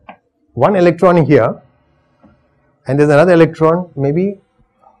 One electron here, and there's another electron maybe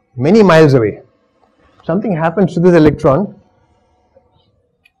many miles away. Something happens to this electron,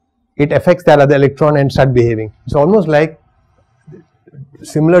 it affects that other electron and start behaving. It's almost like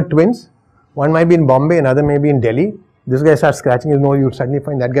similar twins. One might be in Bombay, another may be in Delhi. This guy starts scratching his nose, you suddenly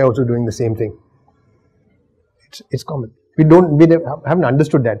find that guy also doing the same thing. It's common. We haven't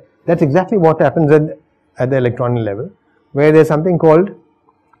understood that. That's exactly what happens at the electron level, where there's something called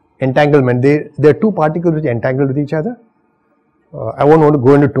entanglement. There are two particles which entangle with each other. I won't want to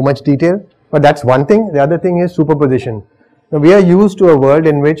go into too much detail, but that's one thing. The other thing is superposition. Now, we are used to a world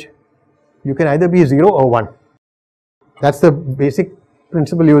in which you can either be 0 or 1. That's the basic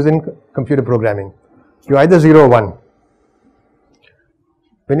principle used in computer programming. You're either 0 or 1.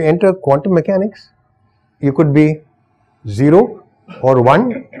 When you enter quantum mechanics, you could be 0 or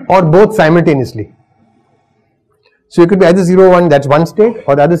 1 or both simultaneously. So you could be either 0 or 1, that's one state,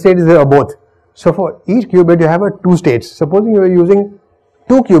 or the other state is both. So for each qubit you have 2 states. Supposing you are using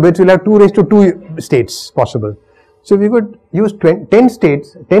 2 qubits, you'll have 2 raised to 2 states possible. So if you could use 10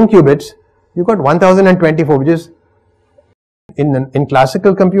 states, 10 qubits, you got 1024, which is in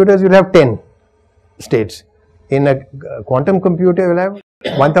classical computers you'll have 10 states. In a quantum computer you'll have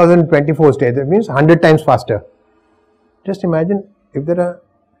 1024 states. That means 100 times faster. Just imagine if there are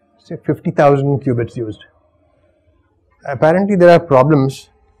say 50,000 qubits used. Apparently there are problems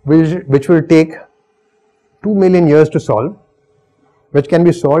which will take 2 million years to solve, which can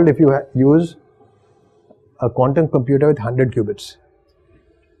be solved if you use a quantum computer with 100 qubits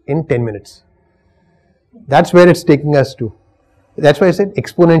in 10 minutes. That's where it's taking us to. That's why I said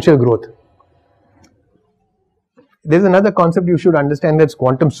exponential growth. There's another concept you should understand, that's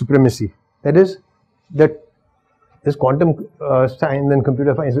quantum supremacy. That is, that this quantum science and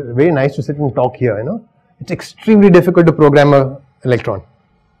computer science is very nice to sit and talk here, you know. It's extremely difficult to program an electron.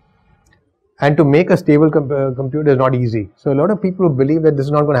 And to make a stable computer is not easy. So a lot of people who believe that this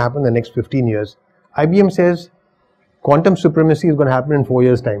is not going to happen in the next 15 years. IBM says quantum supremacy is going to happen in 4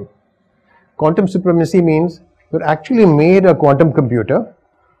 years' time. Quantum supremacy means you've actually made a quantum computer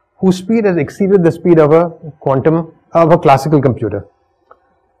whose speed has exceeded the speed of a classical computer.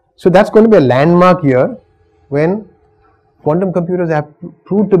 So that's going to be a landmark year when quantum computers have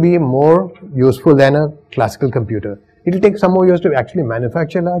proved to be more useful than a classical computer. It will take some more years to actually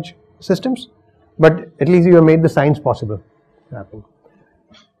manufacture large systems, but at least you have made the science possible to happen.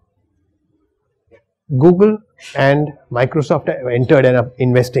 Google and Microsoft have entered and are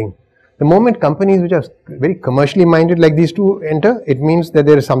investing. The moment companies which are very commercially minded like these two enter, it means that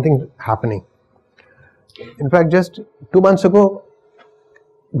there is something happening. In fact, just 2 months ago,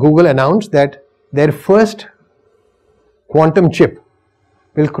 Google announced that their first quantum chip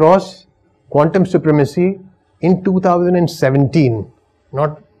will cross quantum supremacy in 2017,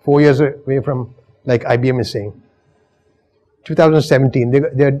 not 4 years away from like IBM is saying. 2017,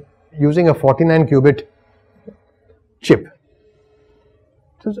 they're using a 49 qubit chip.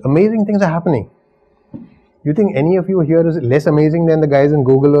 So amazing things are happening. You think any of you here is less amazing than the guys in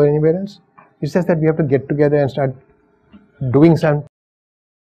Google or anywhere else? It's just that we have to get together and start doing some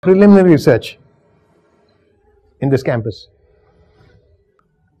preliminary research in this campus.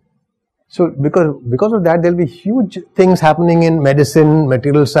 So because of that, there will be huge things happening in medicine,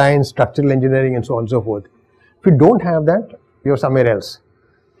 material science, structural engineering, and so on and so forth. If you don't have that, you're somewhere else.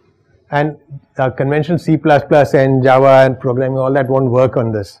 And conventional C++ and Java and programming, all that won't work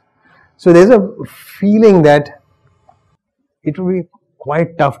on this. So there's a feeling that it will be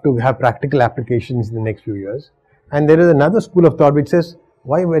quite tough to have practical applications in the next few years. And there is another school of thought which says,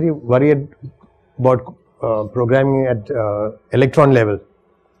 why very worried about programming at electron level,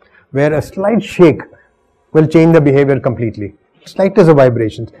 where a slight shake will change the behavior completely. Slightest of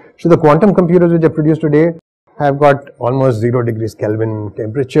vibrations. So the quantum computers which are produced today have got almost 0 degrees Kelvin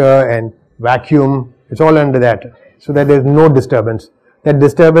temperature and vacuum. It's all under that, so that there's no disturbance. That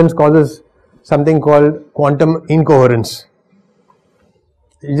disturbance causes something called quantum incoherence.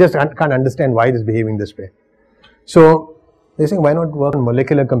 You just can't understand why it is behaving this way. So they're saying, why not work on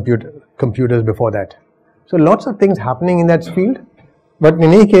molecular computers before that? So lots of things happening in that field. But in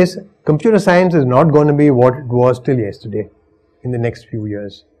any case, computer science is not going to be what it was till yesterday in the next few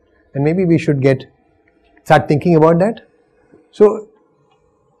years. And maybe we should start thinking about that. So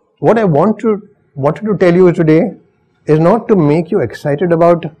what I wanted to tell you today is not to make you excited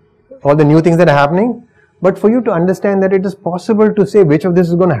about all the new things that are happening, but for you to understand that it is possible to say which of this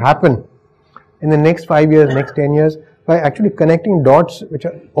is going to happen in the next 5 years, next 10 years, by actually connecting dots which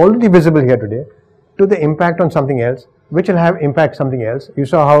are already visible here today to the impact on something else, which will have impact something else. You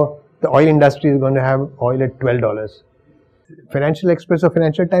saw how the oil industry is going to have oil at $12. Financial Express or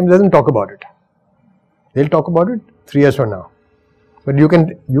Financial Times doesn't talk about it. They'll talk about it 3 years from now. But you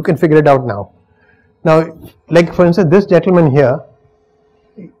can figure it out now. Now, like for instance, this gentleman here,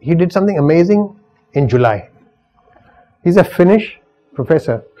 he did something amazing in July. He's a Finnish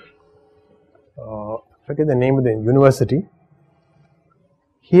professor. I forget the name of the university.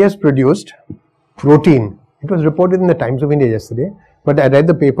 He has produced protein. It was reported in the Times of India yesterday, but I read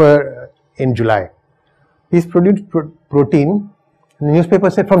the paper in July. He's produced protein The newspaper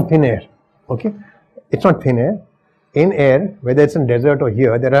said from thin air. Okay, it's not thin air. In air, whether it's in desert or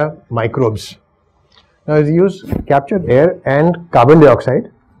here, there are microbes. Now, you use captured air and carbon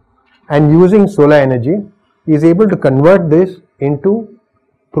dioxide, and using solar energy, he is able to convert this into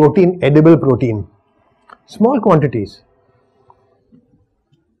protein, edible protein, small quantities.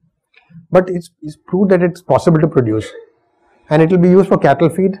 But it's proved that it's possible to produce, and it will be used for cattle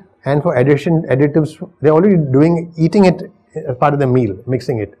feed and for additives. They're already eating it as part of the meal,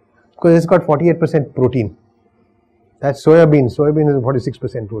 mixing it, because it's got 48% protein. That's soybean. Soybean is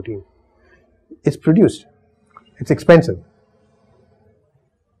 46% protein. It's produced. It's expensive.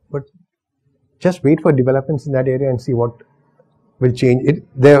 But just wait for developments in that area and see what will change.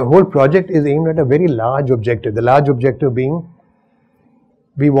 The whole project is aimed at a very large objective. The large objective being,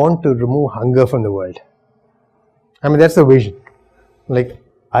 we want to remove hunger from the world. I mean, that's the vision. Like,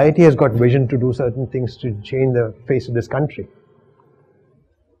 IIT has got vision to do certain things to change the face of this country.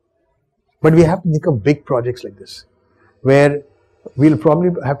 But we have to think of big projects like this, where we'll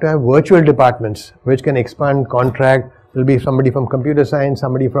probably have to have virtual departments which can expand contract. There'll be somebody from computer science,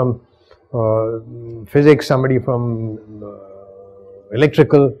 somebody from physics, somebody from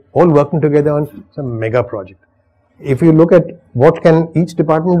electrical, all working together on some mega project. If you look at what can each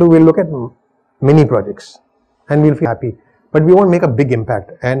department do, we'll look at mini projects and we'll feel happy. But we won't make a big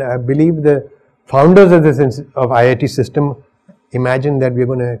impact. And I believe the founders of IIT system imagine that we're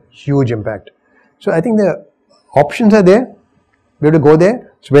going to have huge impact. So I think the options are there. We have to go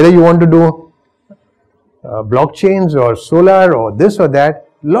there. So whether you want to do blockchains or solar or this or that,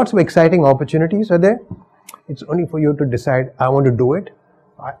 lots of exciting opportunities are there. It's only for you to decide, I want to do it.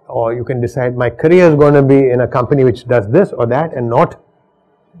 Or you can decide, my career is going to be in a company which does this or that and not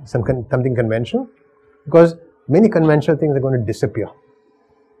something conventional. Because many conventional things are going to disappear.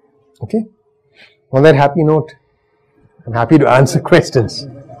 Okay? On that happy note, I'm happy to answer questions.